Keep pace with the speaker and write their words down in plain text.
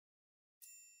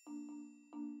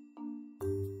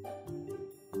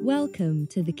Welcome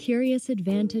to the Curious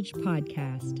Advantage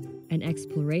podcast, an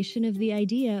exploration of the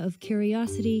idea of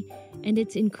curiosity and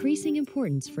its increasing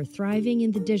importance for thriving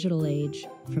in the digital age,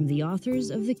 from the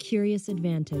authors of The Curious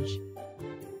Advantage.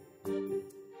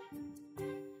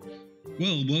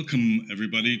 Well, welcome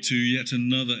everybody to yet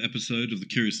another episode of The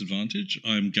Curious Advantage.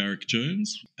 I'm Garrick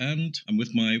Jones, and I'm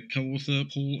with my co-author,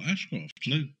 Paul Ashcroft.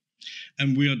 Hello.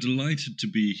 And we are delighted to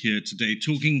be here today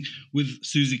talking with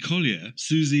Suzie Collier.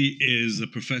 Suzie is a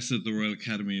professor at the Royal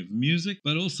Academy of Music,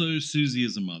 but also Suzie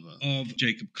is a mother of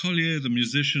Jacob Collier, the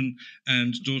musician,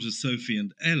 and daughters Sophie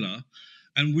and Ella.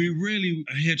 And we really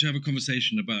are here to have a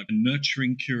conversation about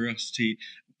nurturing curiosity.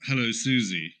 Hello,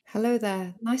 Suzie. Hello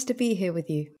there. Nice to be here with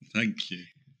you. Thank you.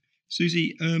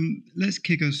 Suzie, let's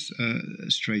kick us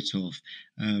straight off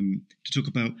to talk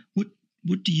about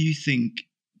what do you think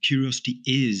curiosity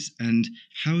is, and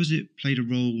how has it played a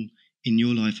role in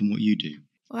your life and what you do?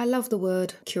 I love the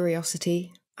word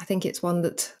curiosity. I think it's one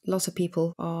that lots of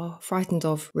people are frightened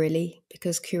of, really,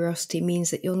 because curiosity means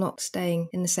that you're not staying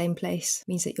in the same place. It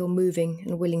means that you're moving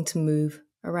and willing to move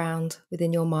around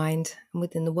within your mind and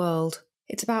within the world.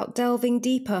 It's about delving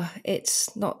deeper.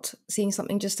 It's not seeing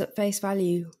something just at face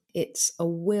value. It's a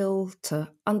will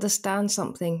to understand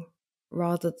something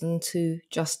rather than to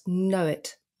just know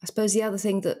it. I suppose the other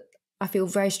thing that I feel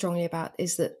very strongly about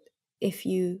is that if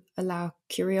you allow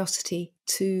curiosity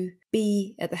to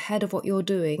be at the head of what you're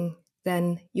doing,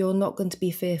 then you're not going to be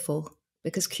fearful,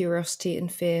 because curiosity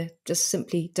and fear just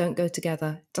simply don't go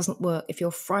together. It doesn't work. If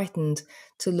you're frightened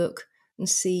to look and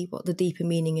see what the deeper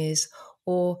meaning is,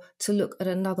 or to look at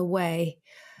another way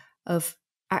of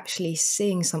actually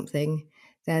seeing something,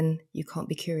 then you can't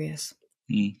be curious.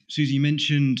 Suzie, you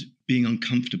mentioned being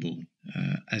uncomfortable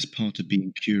as part of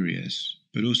being curious,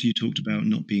 but also you talked about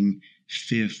not being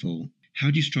fearful. How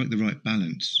do you strike the right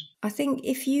balance? I think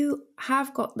if you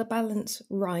have got the balance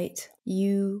right,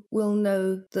 you will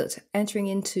know that entering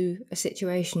into a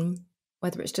situation,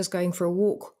 whether it's just going for a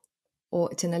walk or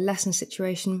it's in a lesson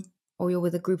situation or you're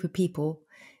with a group of people,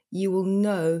 you will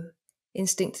know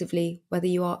instinctively whether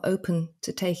you are open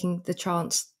to taking the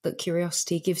chance that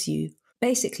curiosity gives you.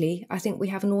 Basically, I think we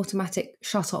have an automatic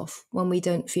shut-off when we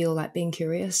don't feel like being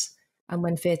curious and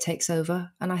when fear takes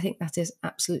over. And I think that is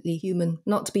absolutely human,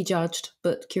 not to be judged,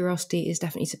 but curiosity is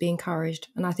definitely to be encouraged.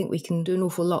 And I think we can do an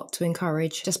awful lot to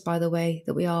encourage just by the way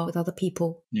that we are with other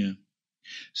people. Yeah.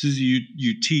 Suzie,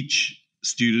 you teach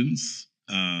students,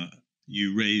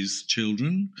 you raise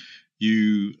children,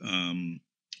 you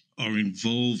are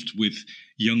involved with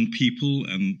young people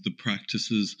and the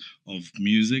practices of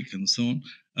music and so on.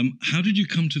 How did you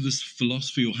come to this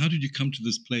philosophy, or how did you come to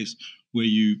this place where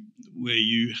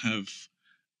you have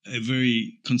a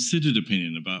very considered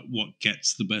opinion about what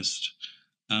gets the best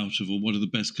out of, or what are the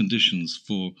best conditions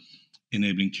for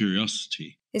enabling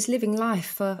curiosity? It's living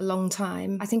life for a long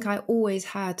time. I think I always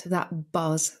had that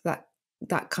buzz,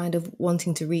 that kind of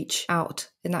wanting to reach out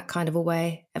in that kind of a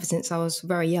way ever since I was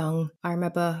very young. I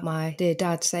remember my dear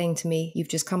dad saying to me, "You've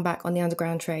just come back on the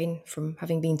underground train from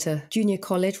having been to junior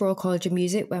college, Royal College of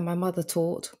Music, where my mother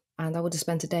taught." And I would have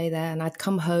spent a day there, and I'd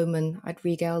come home and I'd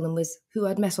regale them with who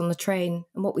I'd met on the train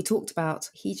and what we talked about.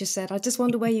 He just said, "I just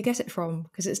wonder where you get it from,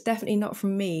 because it's definitely not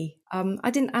from me." I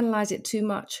didn't analyse it too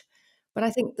much, but I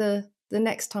think the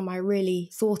next time I really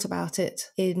thought about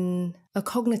it in a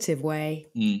cognitive way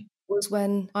was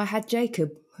when I had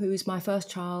Jacob, who was my first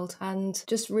child, and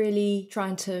just really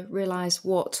trying to realise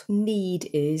what need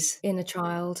is in a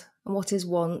child and what is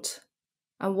want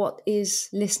and what is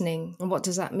listening and what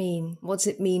does that mean? What does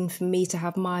it mean for me to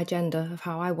have my agenda of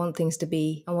how I want things to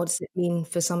be? And what does it mean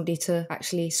for somebody to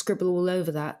actually scribble all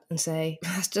over that and say,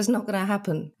 that's just not going to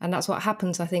happen? And that's what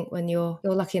happens, I think, when you're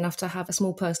lucky enough to have a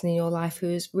small person in your life who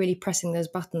is really pressing those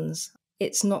buttons.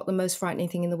 It's not the most frightening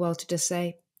thing in the world to just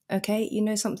say, okay, you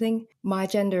know something? My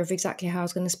agenda of exactly how I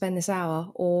was going to spend this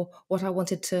hour, or what I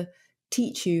wanted to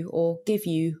teach you or give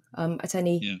you at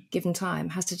any given time,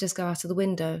 has to just go out of the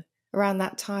window. Around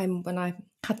that time when I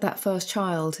had that first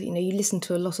child, you listen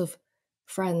to a lot of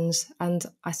friends, and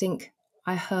I think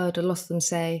I heard a lot of them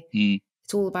say,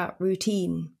 it's all about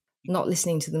routine, not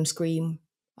listening to them scream.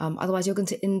 Otherwise, you're going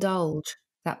to indulge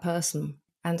that person.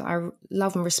 And I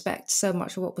love and respect so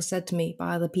much of what was said to me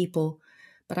by other people.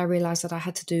 But I realised that I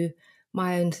had to do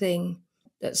my own thing.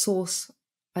 At source,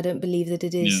 I don't believe that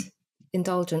it is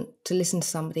indulgent to listen to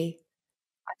somebody.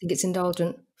 I think it's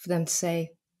indulgent for them to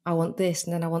say, I want this,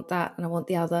 and then I want that, and I want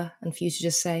the other, and for you to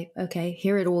just say, okay,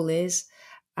 here it all is,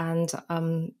 and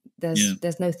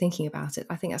there's no thinking about it.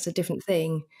 I think that's a different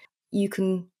thing. You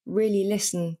can really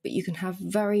listen, but you can have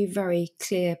very, very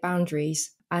clear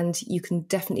boundaries And you can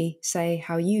definitely say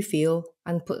how you feel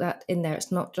and put that in there.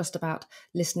 It's not just about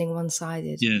listening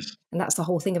one-sided. Yes. And that's the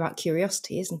whole thing about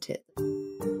curiosity, isn't it?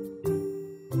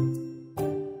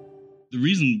 The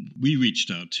reason we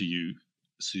reached out to you,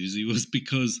 Suzie, was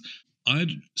because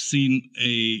I'd seen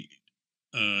a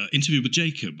interview with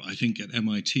Jacob, I think at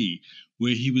MIT,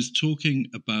 where he was talking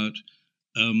about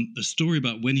a story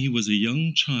about when he was a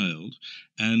young child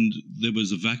and there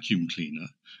was a vacuum cleaner,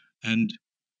 and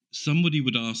somebody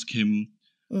would ask him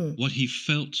what he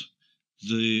felt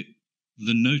the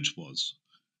note was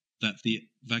that the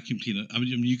vacuum cleaner. I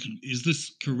mean, is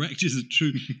this correct? Is it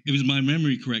true? It was my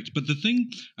memory correct. But the thing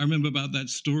I remember about that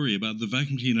story about the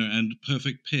vacuum cleaner and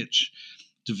perfect pitch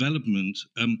development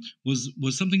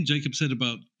was something Jacob said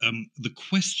about the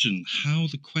question, how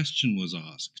the question was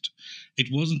asked. It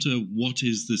wasn't a "what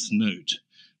is this note,"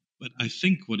 but I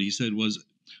think what he said was,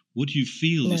 "What do you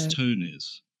feel this tone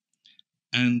is?"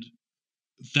 And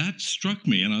that struck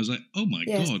me, and I was like, oh my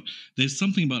God, there's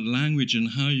something about language and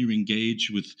how you engage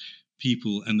with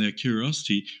people and their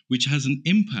curiosity, which has an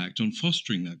impact on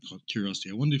fostering that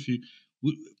curiosity. I wonder if you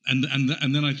would, and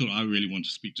then I thought, I really want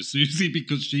to speak to Suzie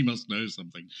because she must know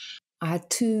something. I had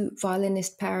 2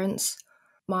 violinist parents.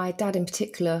 My dad in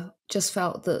particular just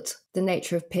felt that the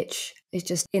nature of pitch is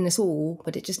just in us all,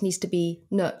 but it just needs to be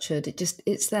nurtured.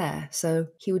 It's there. So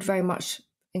he would very much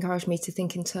encourage me to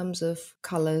think in terms of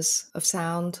colours, of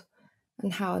sound,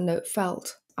 and how a note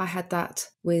felt. I had that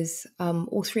with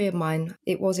all 3 of mine.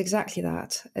 It was exactly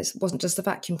that. It wasn't just a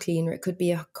vacuum cleaner. It could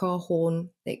be a car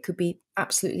horn. It could be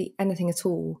absolutely anything at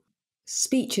all.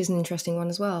 Speech is an interesting one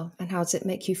as well. And how does it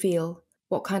make you feel?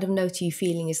 What kind of note are you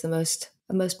feeling is the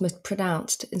most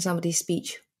pronounced in somebody's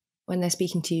speech when they're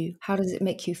speaking to you? How does it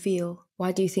make you feel?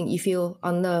 Why do you think you feel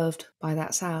unnerved by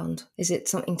that sound? Is it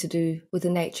something to do with the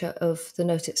nature of the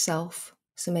note itself?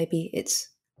 So maybe it's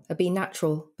a B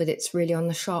natural, but it's really on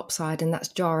the sharp side and that's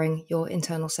jarring your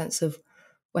internal sense of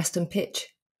Western pitch.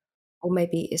 Or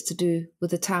maybe it's to do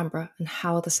with the timbre and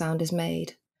how the sound is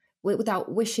made.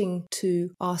 Without wishing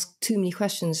to ask too many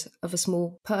questions of a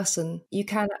small person, you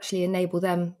can actually enable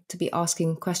them to be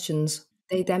asking questions.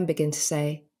 They then begin to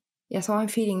say, yeah, so I'm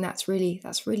feeling that's really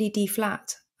D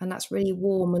flat and that's really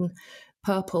warm and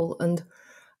purple and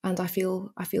I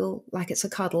feel like it's a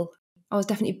cuddle. I was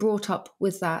definitely brought up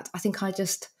with that. I think I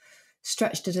just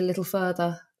stretched it a little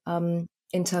further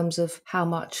in terms of how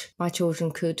much my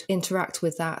children could interact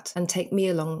with that and take me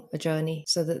along a journey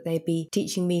so that they'd be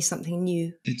teaching me something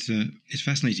new. It's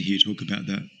fascinating to hear you talk about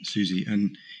that, Suzie,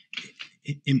 and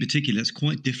in particular, it's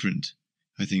quite different,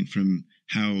 I think, from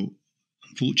how,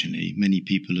 unfortunately, many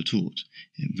people are taught.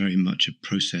 Very much a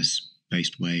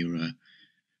process-based way or a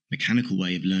mechanical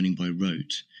way of learning by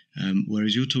rote,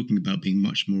 whereas you're talking about being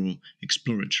much more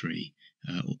exploratory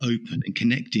or open and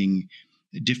connecting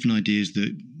different ideas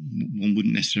that one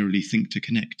wouldn't necessarily think to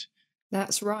connect.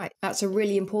 That's right. That's a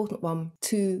really important one,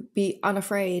 to be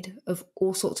unafraid of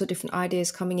all sorts of different ideas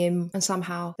coming in and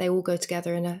somehow they all go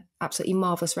together in an absolutely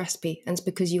marvellous recipe. And it's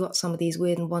because you got some of these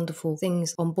weird and wonderful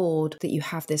things on board that you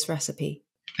have this recipe.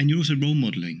 And you're also role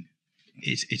modelling.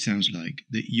 It sounds like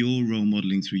that you're role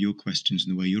modelling through your questions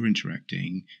and the way you're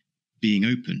interacting, being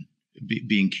open,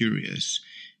 being curious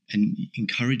and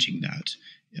encouraging that.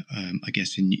 I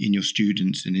guess in your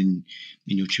students and in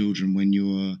your children when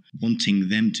you're wanting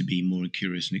them to be more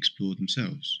curious and explore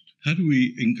themselves. How do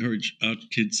we encourage our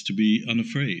kids to be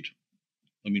unafraid?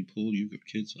 I mean, Paul, you've got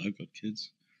kids, I've got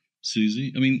kids.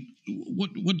 Suzie, I mean,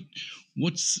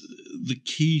 what's the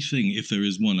key thing, if there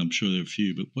is one? I'm sure there are a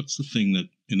few, but what's the thing that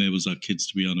enables our kids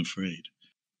to be unafraid?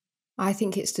 I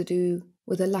think it's to do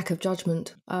with a lack of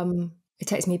judgment. It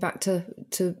takes me back to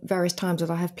various times that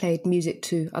I have played music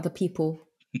to other people,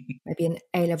 maybe an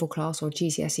A-level class or a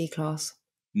GCSE class.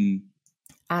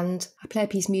 And I play a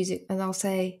piece of music and I'll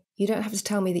say, you don't have to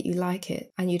tell me that you like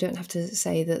it, and you don't have to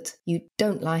say that you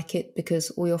don't like it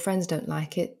because all your friends don't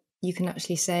like it. You can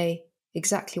actually say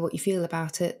exactly what you feel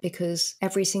about it, because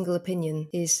every single opinion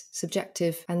is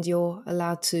subjective and you're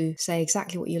allowed to say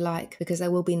exactly what you like because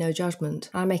there will be no judgment.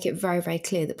 And I make it very, very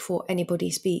clear that before anybody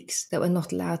speaks that we're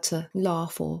not allowed to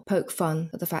laugh or poke fun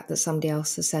at the fact that somebody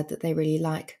else has said that they really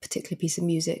like a particular piece of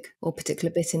music or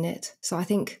particular bit in it. So I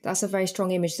think that's a very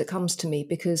strong image that comes to me,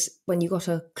 because when you've got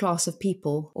a class of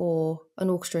people or an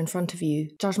orchestra in front of you,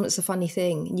 judgment's a funny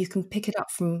thing, and you can pick it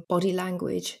up from body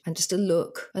language and just a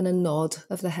look and a nod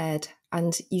of the head.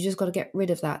 And you just got to get rid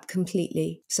of that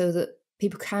completely so that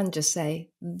people can just say,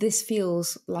 this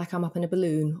feels like I'm up in a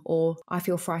balloon, or I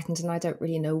feel frightened and I don't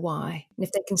really know why. And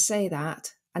if they can say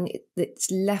that and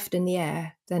it's left in the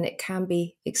air, then it can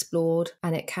be explored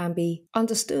and it can be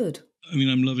understood. I mean,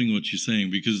 I'm loving what you're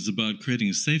saying, because it's about creating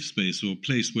a safe space, or a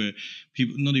place where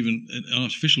people, not even an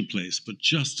artificial place, but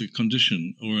just a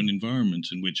condition or an environment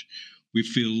in which we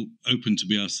feel open to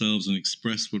be ourselves and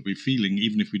express what we're feeling,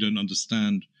 even if we don't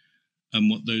understand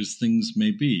what those things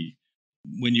may be.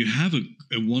 When you have a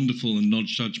wonderful and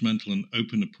non-judgmental and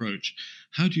open approach,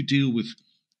 how do you deal with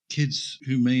kids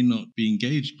who may not be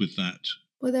engaged with that?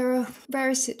 Well, there are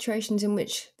various situations in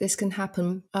which this can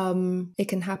happen. It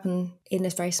can happen in a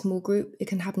very small group. It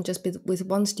can happen just with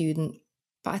one student.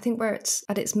 But I think where it's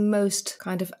at its most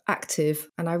kind of active,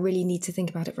 and I really need to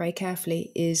think about it very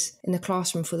carefully, is in the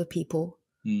classroom full of people.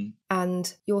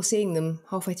 And you're seeing them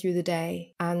halfway through the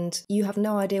day, and you have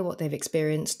no idea what they've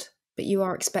experienced, but you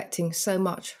are expecting so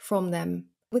much from them.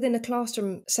 Within a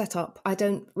classroom setup, I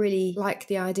don't really like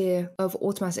the idea of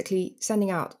automatically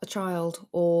sending out a child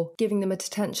or giving them a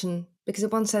detention, because in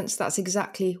one sense, that's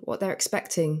exactly what they're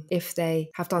expecting if they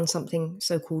have done something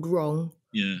so-called wrong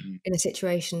in a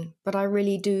situation. But I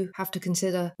really do have to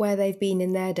consider where they've been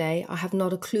in their day. I have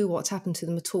not a clue what's happened to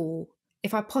them at all.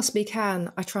 If I possibly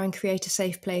can, I try and create a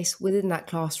safe place within that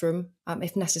classroom.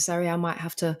 If necessary, I might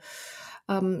have to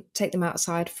take them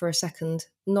outside for a second,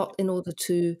 not in order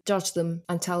to judge them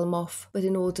and tell them off, but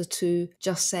in order to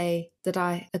just say that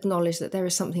I acknowledge that there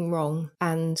is something wrong,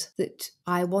 and that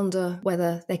I wonder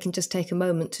whether they can just take a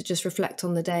moment to just reflect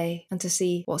on the day and to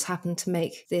see what's happened to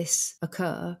make this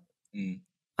occur.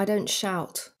 I don't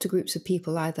shout to groups of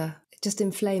people either. It just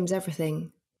inflames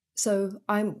everything. So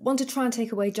I want to try and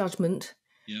take away judgment.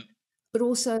 But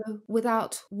also,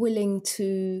 without willing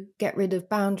to get rid of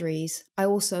boundaries, I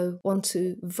also want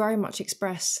to very much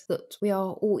express that we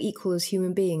are all equal as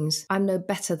human beings. I'm no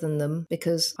better than them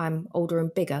because I'm older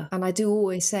and bigger. And I do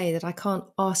always say that I can't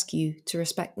ask you to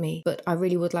respect me, but I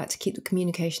really would like to keep the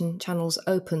communication channels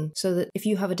open so that if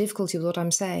you have a difficulty with what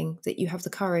I'm saying, that you have the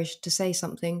courage to say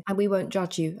something, and we won't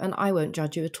judge you, and I won't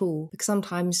judge you at all. Because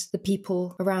sometimes the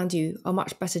people around you are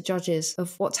much better judges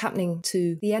of what's happening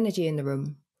to the energy in the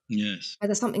room. Yes.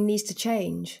 Whether something needs to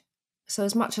change. So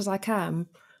as much as I can,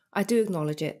 I do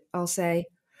acknowledge it. I'll say,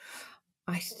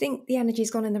 I think the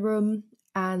energy's gone in the room,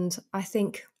 and I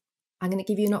think I'm going to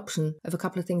give you an option of a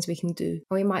couple of things we can do.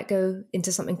 Or we might go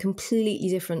into something completely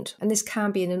different. And this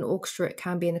can be in an orchestra, it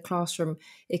can be in a classroom,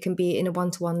 it can be in a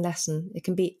one-to-one lesson, it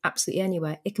can be absolutely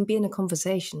anywhere, it can be in a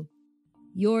conversation.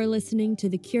 You're listening to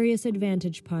the Curious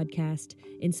Advantage podcast,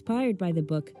 inspired by the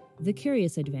book The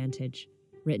Curious Advantage,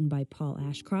 written by Paul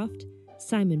Ashcroft,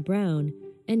 Simon Brown,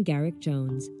 and Garrick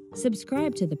Jones.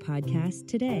 Subscribe to the podcast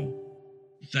today.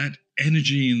 That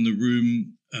energy in the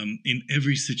room, in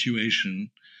every situation,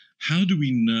 how do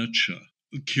we nurture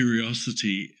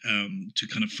curiosity to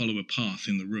kind of follow a path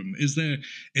in the room? Is there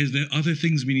other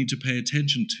things we need to pay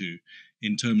attention to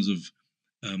in terms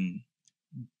of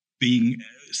being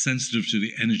sensitive to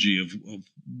the energy of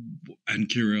and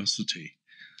curiosity?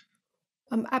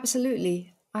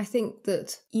 Absolutely. I think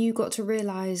that you got to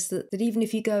realise that even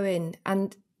if you go in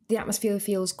and the atmosphere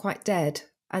feels quite dead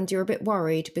and you're a bit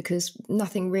worried because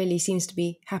nothing really seems to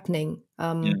be happening,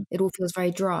 it all feels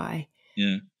very dry.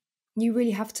 You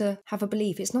really have to have a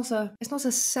belief. It's not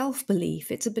a self-belief.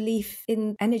 It's a belief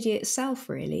in energy itself,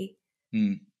 really.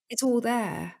 It's all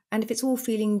there. And if it's all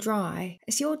feeling dry,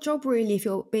 it's your job, really, if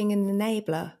you're being an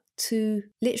enabler, to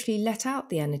literally let out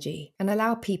the energy and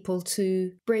allow people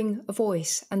to bring a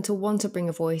voice and to want to bring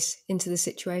a voice into the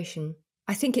situation.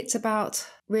 I think it's about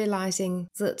realising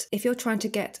that if you're trying to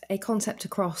get a concept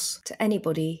across to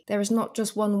anybody, there is not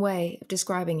just one way of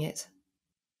describing it.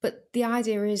 But the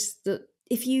idea is that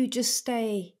if you just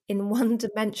stay in one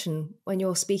dimension when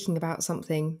you're speaking about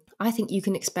something, I think you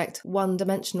can expect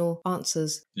one-dimensional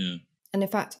answers. And in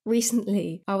fact,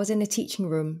 recently I was in a teaching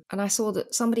room and I saw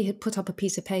that somebody had put up a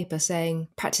piece of paper saying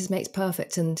practice makes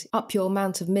perfect and up your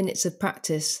amount of minutes of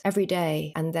practice every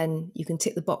day and then you can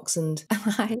tick the box. And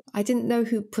I didn't know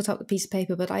who put up the piece of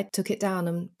paper, but I took it down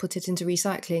and put it into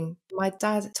recycling. My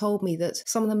dad told me that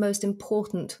some of the most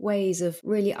important ways of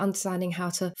really understanding how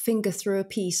to finger through a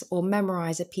piece or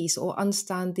memorize a piece or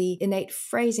understand the innate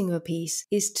phrasing of a piece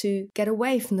is to get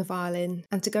away from the violin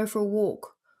and to go for a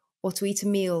walk or to eat a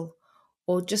meal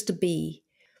or just to be.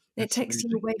 It takes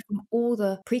you away from all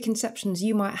the preconceptions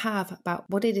you might have about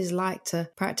what it is like to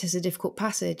practice a difficult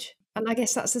passage. And I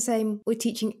guess that's the same with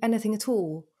teaching anything at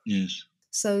all. Yes.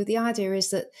 So the idea is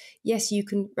that, yes, you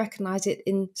can recognise it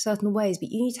in certain ways, but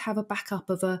you need to have a backup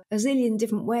of a zillion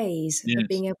different ways of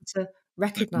being able to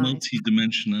recognise. Like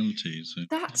multi-dimensionality. So.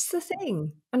 That's the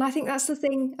thing. And I think that's the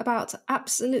thing about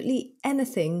absolutely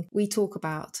anything we talk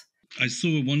about. I saw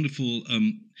a wonderful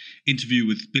interview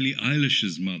with Billie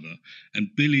Eilish's mother, and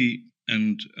Billie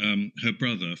and her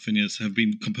brother, Phineas, have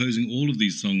been composing all of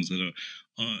these songs that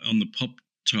are on the pop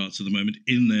charts at the moment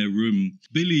in their room.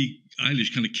 Billie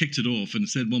Eilish kind of kicked it off and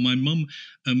said, well, my mum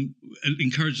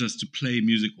encouraged us to play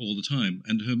music all the time.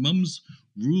 And her mum's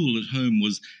rule at home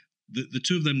was that the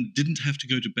two of them didn't have to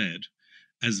go to bed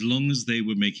as long as they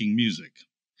were making music.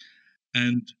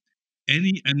 And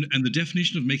the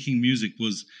definition of making music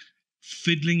was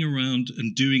fiddling around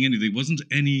and doing anything. There wasn't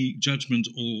any judgment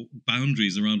or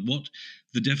boundaries around what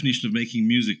the definition of making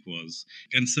music was.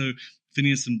 And so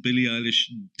Phineas and Billie Eilish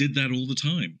did that all the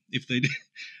time. If they did,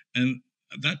 and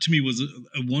that to me was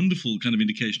a wonderful kind of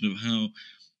indication of how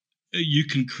you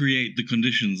can create the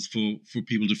conditions for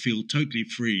people to feel totally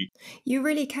free. You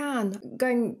really can.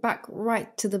 Going back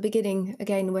right to the beginning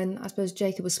again, when I suppose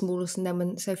Jacob was smallest and then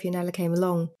when Sophie and Ella came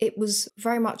along, it was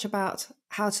very much about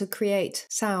how to create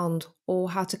sound or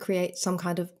how to create some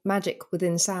kind of magic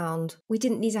within sound. We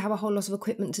didn't need to have a whole lot of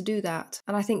equipment to do that.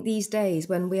 And I think these days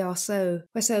when we're so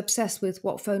obsessed with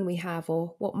what phone we have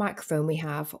or what microphone we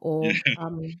have or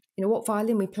what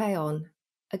violin we play on.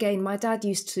 Again, my dad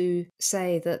used to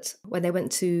say that when they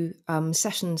went to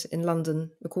sessions in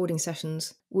London, recording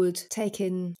sessions, would take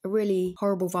in a really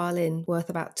horrible violin worth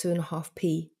about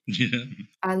 2.5p. Yeah.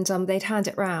 And they'd hand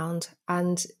it round.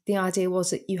 And the idea was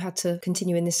that you had to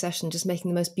continue in this session just making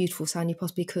the most beautiful sound you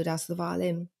possibly could out of the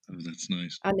violin. Oh, that's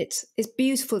nice. And it's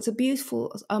beautiful. It's a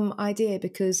beautiful idea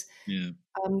because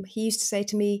he used to say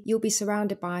to me, you'll be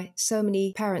surrounded by so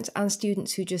many parents and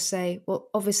students who just say, well,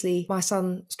 obviously my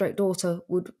son stroke daughter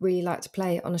would really like to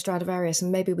play on a Stradivarius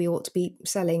and maybe we ought to be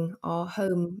selling our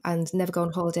home and never go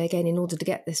on holiday again in order to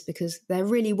get this because they're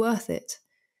really worth it.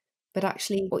 But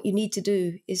actually what you need to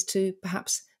do is to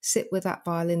perhaps sit with that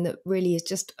violin that really is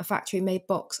just a factory-made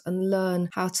box and learn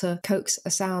how to coax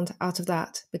a sound out of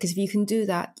that. Because if you can do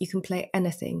that, you can play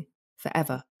anything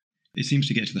forever. It seems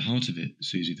to get to the heart of it,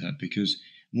 Suzie, that because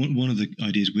one of the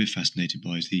ideas we're fascinated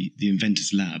by is the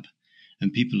inventor's lab.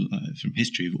 And people from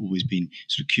history have always been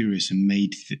sort of curious and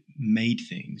made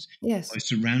things by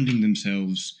surrounding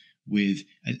themselves with,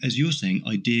 as you're saying,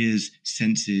 ideas,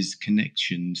 senses,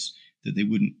 connections that they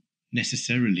wouldn't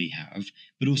necessarily have,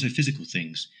 but also physical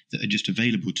things that are just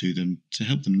available to them to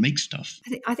help them make stuff.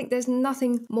 I think there's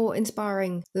nothing more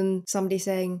inspiring than somebody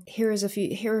saying, here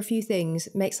are a few things,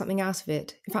 make something out of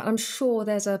it. In fact, I'm sure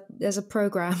there's a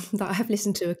program that I have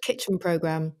listened to, a kitchen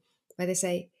program, where they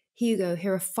say, here you go,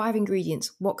 here are 5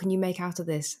 ingredients, what can you make out of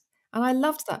this? And I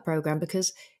loved that program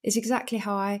because it's exactly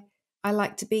how I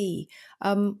like to be.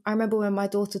 I remember when my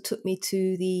daughter took me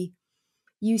to the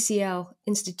UCL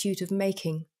Institute of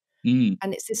Making. And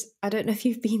it's this, I don't know if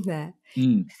you've been there,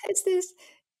 it's this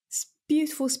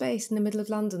beautiful space in the middle of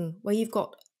London where you've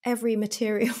got every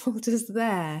material just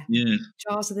there. Yeah.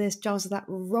 Jars of this, jars of that,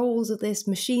 rolls of this,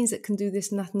 machines that can do this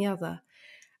and that and the other.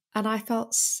 And I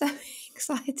felt so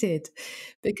excited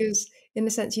because in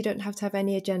a sense you don't have to have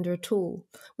any agenda at all,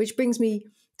 which brings me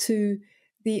to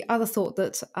the other thought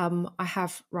that I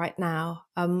have right now,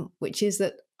 which is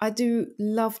that I do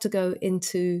love to go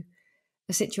into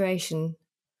a situation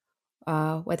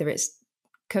whether it's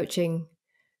coaching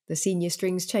the senior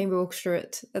strings chamber orchestra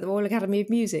at the Royal Academy of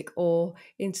Music or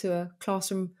into a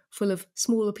classroom full of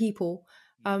smaller people,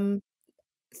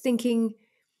 thinking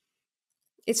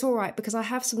it's all right because I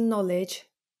have some knowledge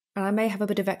and I may have a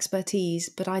bit of expertise,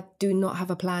 but I do not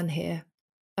have a plan here.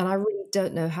 And I really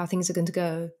don't know how things are going to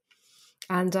go.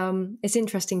 And it's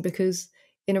interesting because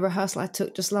in a rehearsal I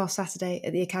took just last Saturday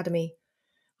at the Academy,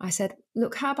 I said,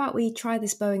 look, how about we try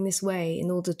this bowing this way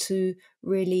in order to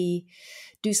really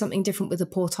do something different with the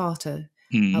portato,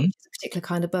 which is a particular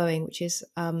kind of bowing, which is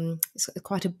it's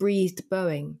quite a breathed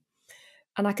bowing.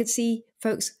 And I could see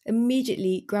folks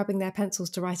immediately grabbing their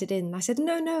pencils to write it in. And I said,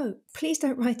 no, please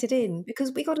don't write it in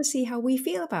because we got to see how we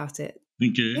feel about it.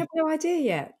 Okay. We have no idea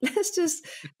yet. Let's just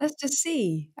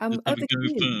see. Just have a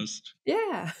go first.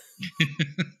 Yeah.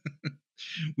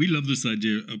 We love this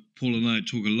idea. Paul and I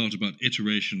talk a lot about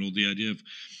iteration, or the idea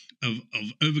of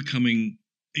overcoming.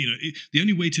 The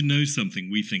only way to know something,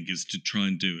 we think, is to try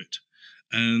and do it.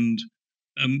 And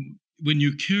when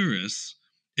you're curious,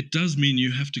 it does mean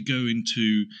you have to go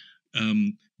into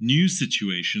new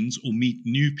situations or meet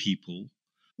new people,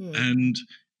 and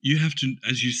you have to,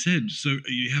 as you said, so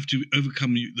you have to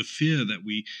overcome the fear that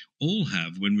we all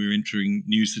have when we're entering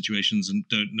new situations and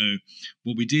don't know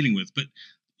what we're dealing with. But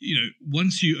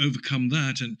once you overcome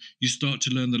that and you start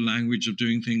to learn the language of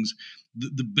doing things,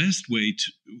 the best way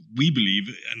to, we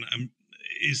believe, and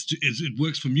is it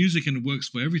works for music and it works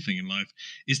for everything in life,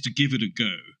 is to give it a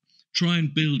go. Try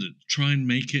and build it. Try and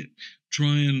make it.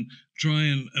 Try and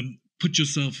put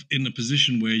yourself in a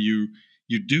position where you're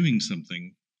doing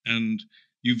something. and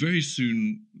you very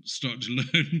soon start to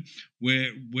learn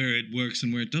where it works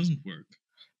and where it doesn't work.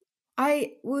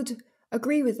 I would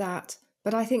agree with that,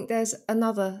 but I think there's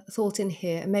another thought in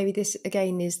here, and maybe this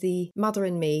again is the mother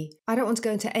in me. I don't want to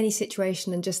go into any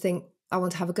situation and just think I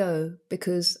want to have a go,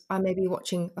 because I may be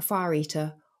watching a fire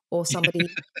eater or somebody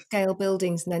scale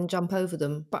buildings and then jump over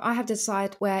them. But I have to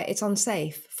decide where it's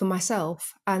unsafe for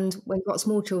myself. And when you've got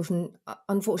small children,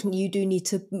 unfortunately, you do need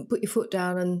to put your foot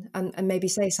down and maybe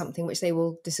say something which they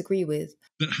will disagree with.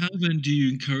 But how then do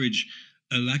you encourage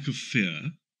a lack of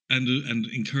fear and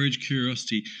encourage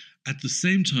curiosity at the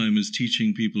same time as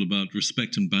teaching people about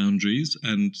respect and boundaries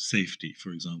and safety, for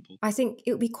example? I think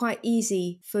it would be quite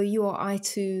easy for you or I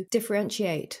to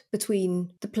differentiate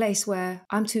between the place where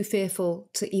I'm too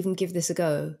fearful to even give this a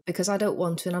go because I don't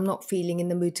want to and I'm not feeling in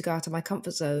the mood to go out of my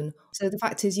comfort zone. So the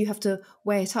fact is you have to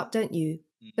weigh it up, don't you?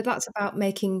 But that's about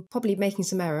probably making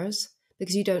some errors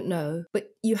because you don't know.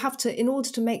 But you have to, in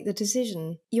order to make the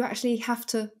decision, you actually have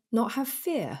to not have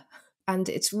fear. And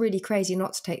it's really crazy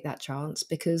not to take that chance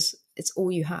because it's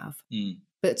all you have.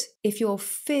 But if you're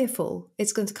fearful,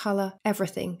 it's going to colour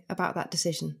everything about that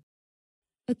decision.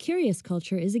 A curious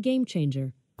culture is a game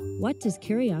changer. What does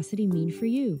curiosity mean for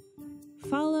you?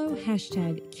 Follow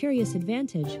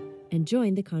 #CuriousAdvantage and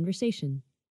join the conversation.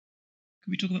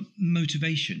 Can we talk about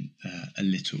motivation a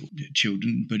little?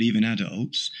 Children, but even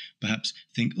adults, perhaps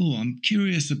think, I'm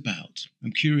curious about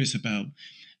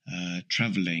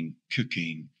travelling,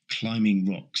 cooking, climbing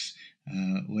rocks,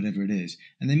 whatever it is.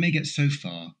 And they may get so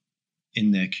far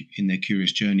in their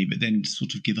curious journey, but then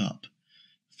sort of give up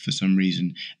for some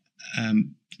reason.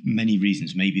 Many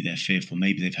reasons. Maybe they're fearful,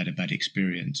 maybe they've had a bad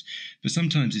experience. But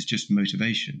sometimes it's just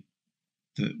motivation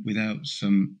that without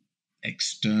some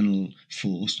external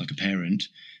force, like a parent,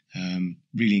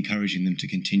 really encouraging them to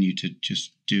continue to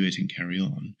just do it and carry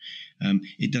on,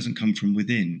 it doesn't come from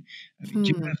within. Do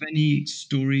you have any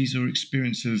stories or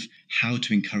experience of how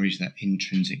to encourage that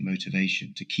intrinsic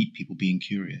motivation to keep people being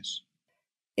curious?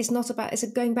 It's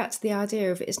going back to the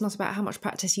idea of it's not about how much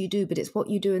practice you do, but it's what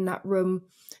you do in that room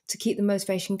to keep the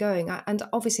motivation going. And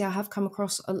obviously I have come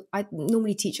across, I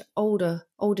normally teach older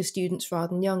students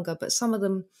rather than younger, but some of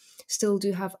them still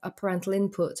do have a parental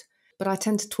input. But I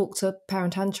tend to talk to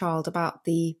parent and child about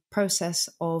the process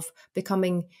of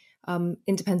becoming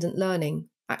independent learning,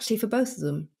 actually for both of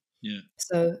them. Yeah.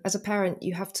 So as a parent,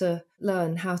 you have to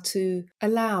learn how to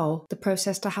allow the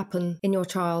process to happen in your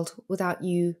child without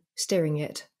you steering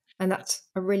it. And that's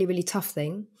a really, really tough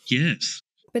thing. Yes.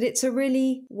 But it's a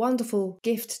really wonderful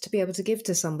gift to be able to give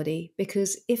to somebody,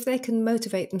 because if they can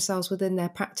motivate themselves within their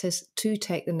practice to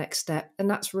take the next step, then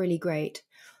that's really great.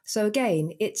 So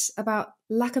again, it's about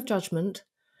lack of judgment.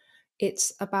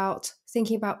 It's about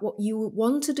thinking about what you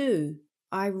want to do.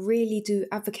 I really do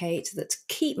advocate that to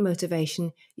keep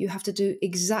motivation, you have to do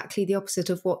exactly the opposite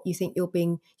of what you think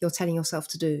you're telling yourself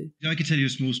to do. I could tell you a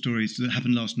small story that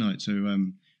happened last night. So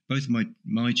both of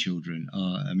my children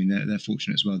are, they're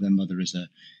fortunate as well. Their mother is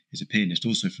a pianist,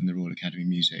 also from the Royal Academy of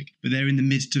Music, but they're in the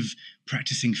midst of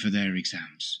practicing for their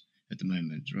exams at the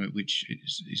moment, right? Which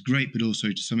is great, but also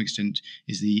to some extent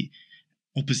is the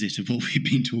opposite of what we've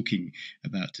been talking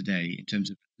about today in terms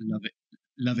of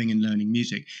loving and learning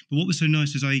music. But what was so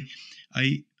nice is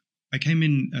I came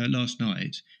in last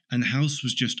night and the house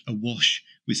was just awash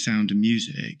with sound and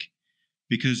music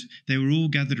because they were all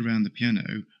gathered around the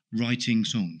piano writing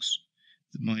songs.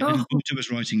 My little daughter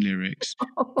was writing lyrics.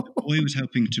 The boy was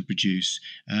helping to produce,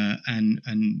 and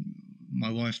my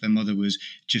wife, their mother, was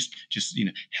just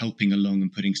helping along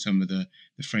and putting some of the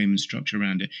frame and structure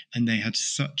around it. And they had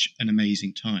such an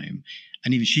amazing time.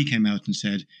 And even she came out and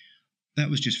said, that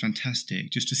was just fantastic,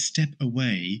 just to step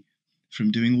away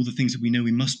from doing all the things that we know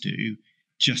we must do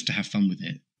just to have fun with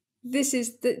it. This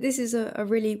is a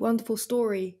really wonderful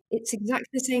story. It's exactly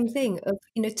the same thing of,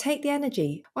 take the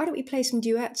energy. Why don't we play some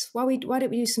duets? Why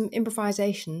don't we do some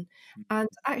improvisation? And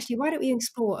actually, why don't we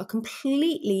explore a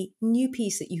completely new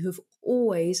piece that you have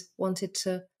always wanted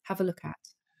to have a look at?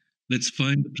 Let's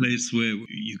find the place where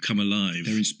you come alive.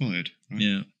 They're inspired, right?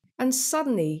 Yeah. And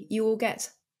suddenly you will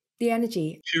get the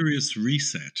energy. Curious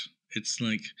reset. It's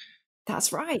like...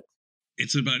 That's right.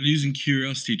 It's about using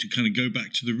curiosity to kind of go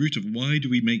back to the root of why do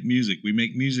we make music? We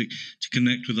make music to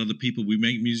connect with other people. We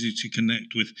make music to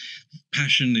connect with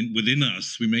passion within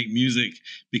us. We make music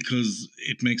because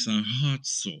it makes our hearts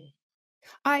soar.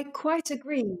 I quite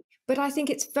agree. But I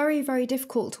think it's very, very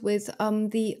difficult with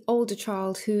the older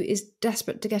child who is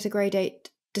desperate to get a grade 8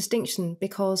 distinction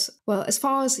because, well, as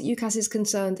far as UCAS is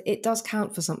concerned, it does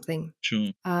count for something. Sure.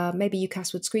 Maybe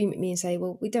UCAS would scream at me and say,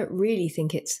 well, we don't really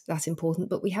think it's that important,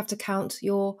 but we have to count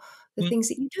your the things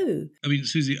that you do. I mean,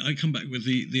 Suzie, I come back with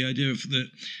the idea of that.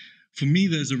 For me,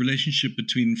 there's a relationship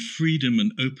between freedom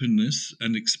and openness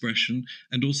and expression,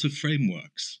 and also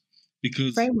frameworks.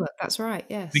 Framework, that's right,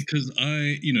 yes. Because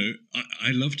I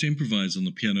love to improvise on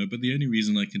the piano, but the only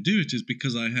reason I can do it is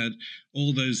because I had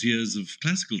all those years of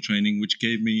classical training, which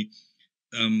gave me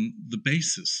the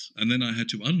basis, and then I had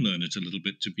to unlearn it a little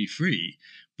bit to be free.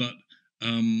 But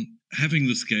having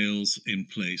the scales in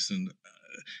place and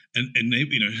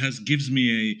gives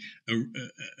me a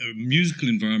musical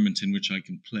environment in which I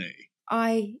can play.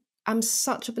 I am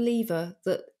such a believer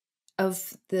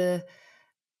of the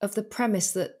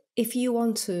premise that if you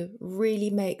want to really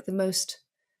make the most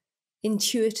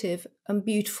intuitive and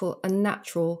beautiful and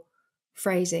natural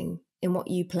phrasing in what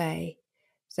you play,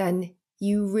 then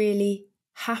you really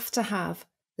have to have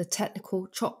the technical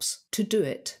chops to do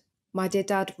it. My dear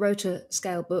dad wrote a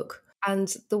scale book,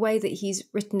 and the way that he's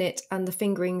written it and the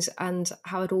fingerings and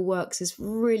how it all works is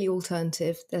really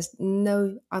alternative. There's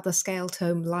no other scale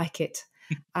tone like it.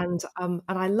 And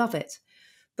I love it.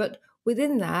 But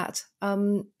within that,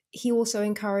 he also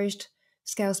encouraged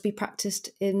scales to be practiced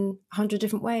in 100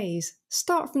 different ways.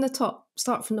 Start from the top,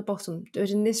 start from the bottom, do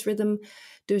it in this rhythm,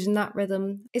 do it in that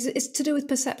rhythm. It's to do with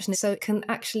perception, so it can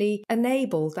actually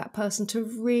enable that person to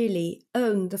really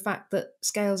own the fact that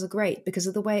scales are great because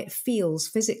of the way it feels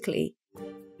physically.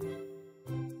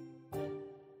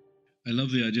 I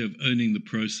love the idea of owning the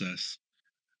process.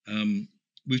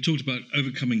 We've talked about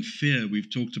overcoming fear.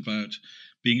 We've talked about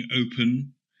being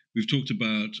open. We've talked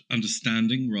about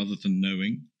understanding rather than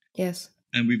knowing. Yes.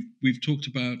 And we've talked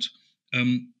about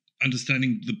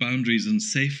understanding the boundaries and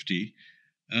safety,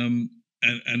 and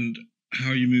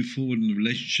how you move forward in the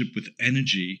relationship with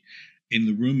energy in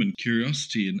the room and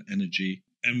curiosity and energy.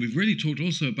 And we've really talked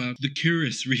also about the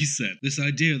curious reset, this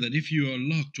idea that if you are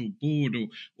locked or bored or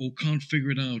can't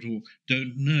figure it out or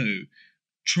don't know,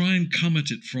 try and come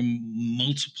at it from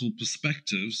multiple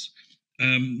perspectives,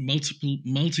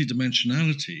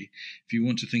 multidimensionality, if you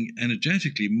want to think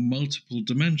energetically, multiple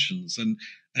dimensions,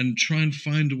 and try and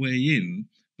find a way in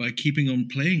by keeping on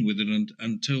playing with it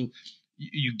until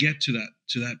you get to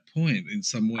that point in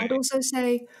some way. I'd also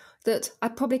say that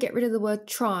I'd probably get rid of the word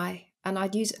try and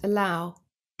I'd use allow.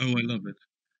 Oh, I love it.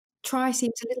 Try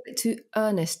seems a little bit too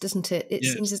earnest, doesn't it? It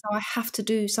seems as though I have to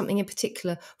do something in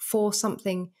particular for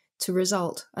something to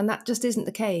result. And that just isn't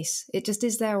the case. It just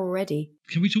is there already.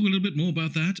 Can we talk a little bit more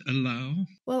about that? Allow?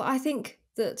 Well, I think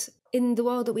that in the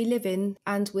world that we live in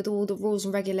and with all the rules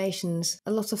and regulations,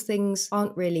 a lot of things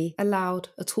aren't really allowed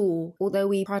at all. Although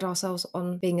we pride ourselves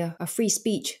on being a free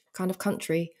speech kind of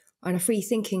country and a free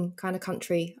thinking kind of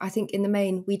country, I think in the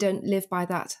main we don't live by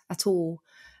that at all.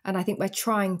 And I think we're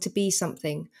trying to be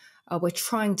something, we're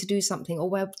trying to do something, or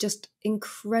we're just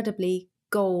incredibly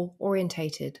goal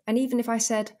orientated. And even if I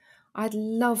said, I'd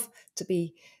love to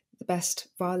be the best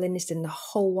violinist in the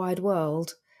whole wide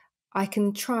world, I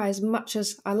can try as much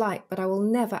as I like, but I will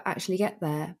never actually get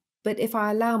there. But if I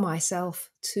allow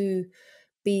myself to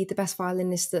be the best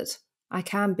violinist that I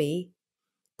can be,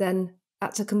 then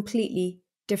that's a completely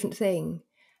different thing.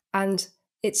 And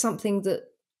it's something that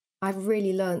I've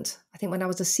really learnt, I think, when I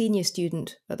was a senior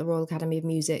student at the Royal Academy of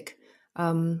Music.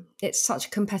 It's such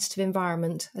a competitive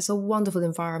environment. It's a wonderful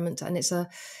environment, and it's a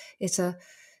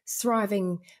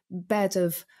thriving bed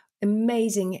of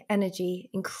amazing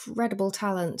energy, incredible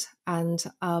talent, and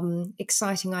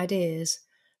exciting ideas.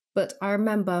 But I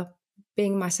remember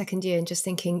being in my second year and just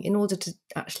thinking, in order to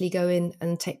actually go in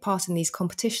and take part in these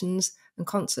competitions and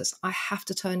concerts, I have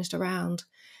to turn it around.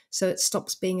 So it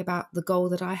stops being about the goal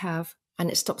that I have, and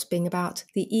it stops being about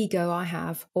the ego I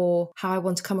have or how I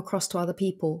want to come across to other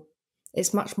people.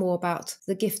 It's much more about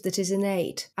the gift that is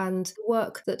innate and the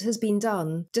work that has been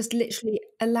done, just literally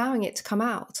allowing it to come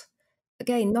out.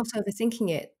 Again, not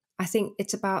overthinking it. I think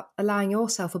it's about allowing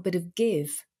yourself a bit of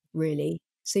give, really.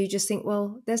 So you just think,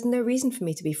 well, there's no reason for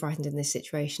me to be frightened in this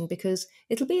situation because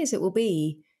it'll be as it will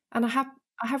be. And I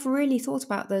have really thought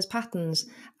about those patterns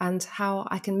and how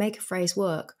I can make a phrase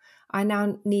work. I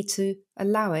now need to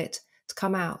allow it to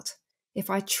come out. If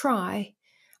I try,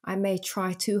 I may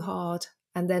try too hard,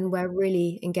 and then we're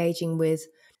really engaging with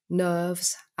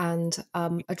nerves and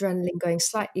adrenaline going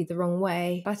slightly the wrong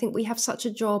way. I think we have such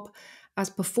a job as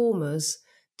performers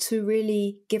to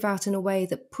really give out in a way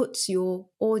that puts your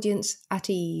audience at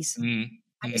ease. And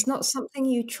it's not something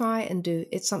you try and do,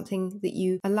 it's something that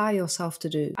you allow yourself to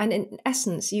do. And in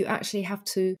essence, you actually have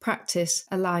to practice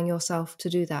allowing yourself to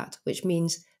do that, which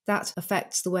means that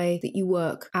affects the way that you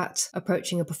work at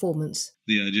approaching a performance.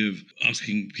 The idea of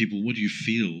asking people, what do you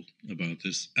feel about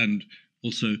this? And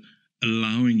also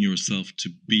allowing yourself to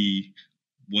be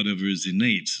whatever is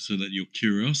innate so that your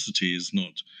curiosity is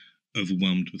not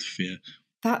overwhelmed with fear.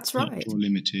 That's right. Or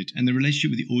limited. And the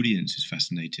relationship with the audience is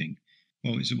fascinating.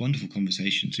 Well, it's a wonderful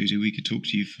conversation, Suzie. We could talk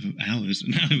to you for hours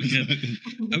and hours.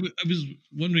 I was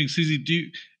wondering,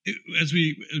 Suzie, as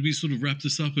we sort of wrap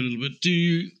this up a little bit, do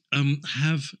you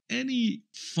have any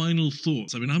final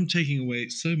thoughts? I mean, I'm taking away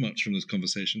so much from this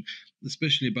conversation,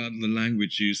 especially about the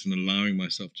language use and allowing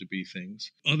myself to be things.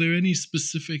 Are there any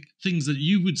specific things that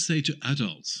you would say to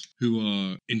adults who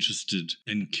are interested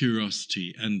in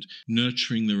curiosity and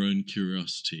nurturing their own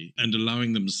curiosity and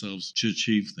allowing themselves to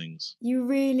achieve things? You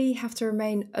really have to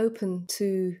remain open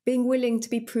to being willing to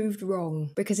be proved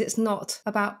wrong, because it's not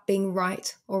about being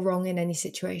right or wrong in any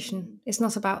situation. It's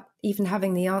not about even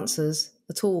having the answers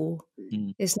at all.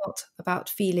 It's not about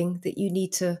feeling that you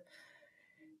need to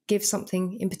give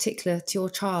something in particular to your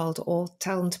child or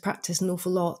tell them to practice an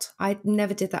awful lot. I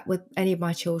never did that with any of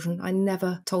my children. I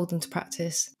never told them to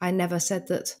practice. I never said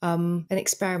that an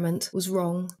experiment was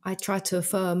wrong. I tried to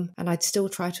affirm, and I'd still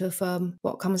try to affirm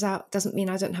what comes out. Doesn't mean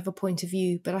I don't have a point of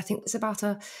view, but I think it's about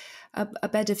a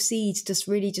bed of seeds just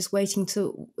waiting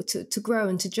to grow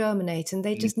and to germinate, and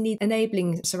they just need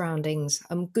enabling surroundings,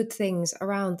 good things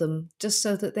around them, just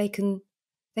so that they can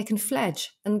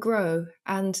fledge and grow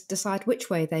and decide which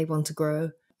way they want to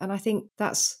grow. And I think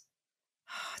I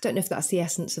don't know if that's the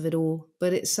essence of it all,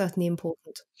 but it's certainly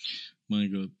important. My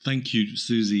God. Thank you,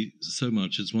 Suzie, so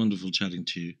much. It's wonderful chatting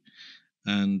to you.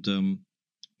 And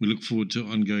we look forward to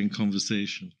ongoing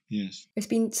conversation. Yes. It's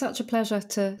been such a pleasure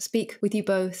to speak with you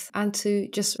both and to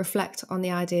just reflect on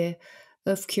the idea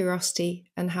of curiosity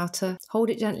and how to hold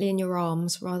it gently in your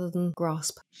arms rather than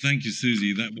grasp. Thank you,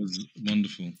 Suzie. That was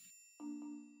wonderful.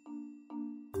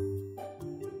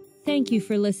 Thank you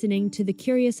for listening to the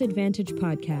Curious Advantage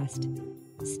podcast.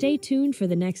 Stay tuned for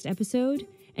the next episode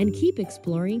and keep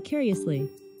exploring curiously.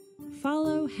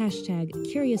 Follow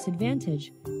 #CuriousAdvantage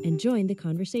and join the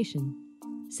conversation.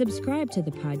 Subscribe to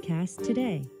the podcast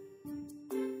today.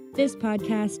 This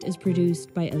podcast is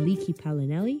produced by Aliki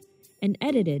Paolinelis and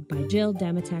edited by Jill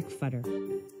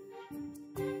Damatac-Futter.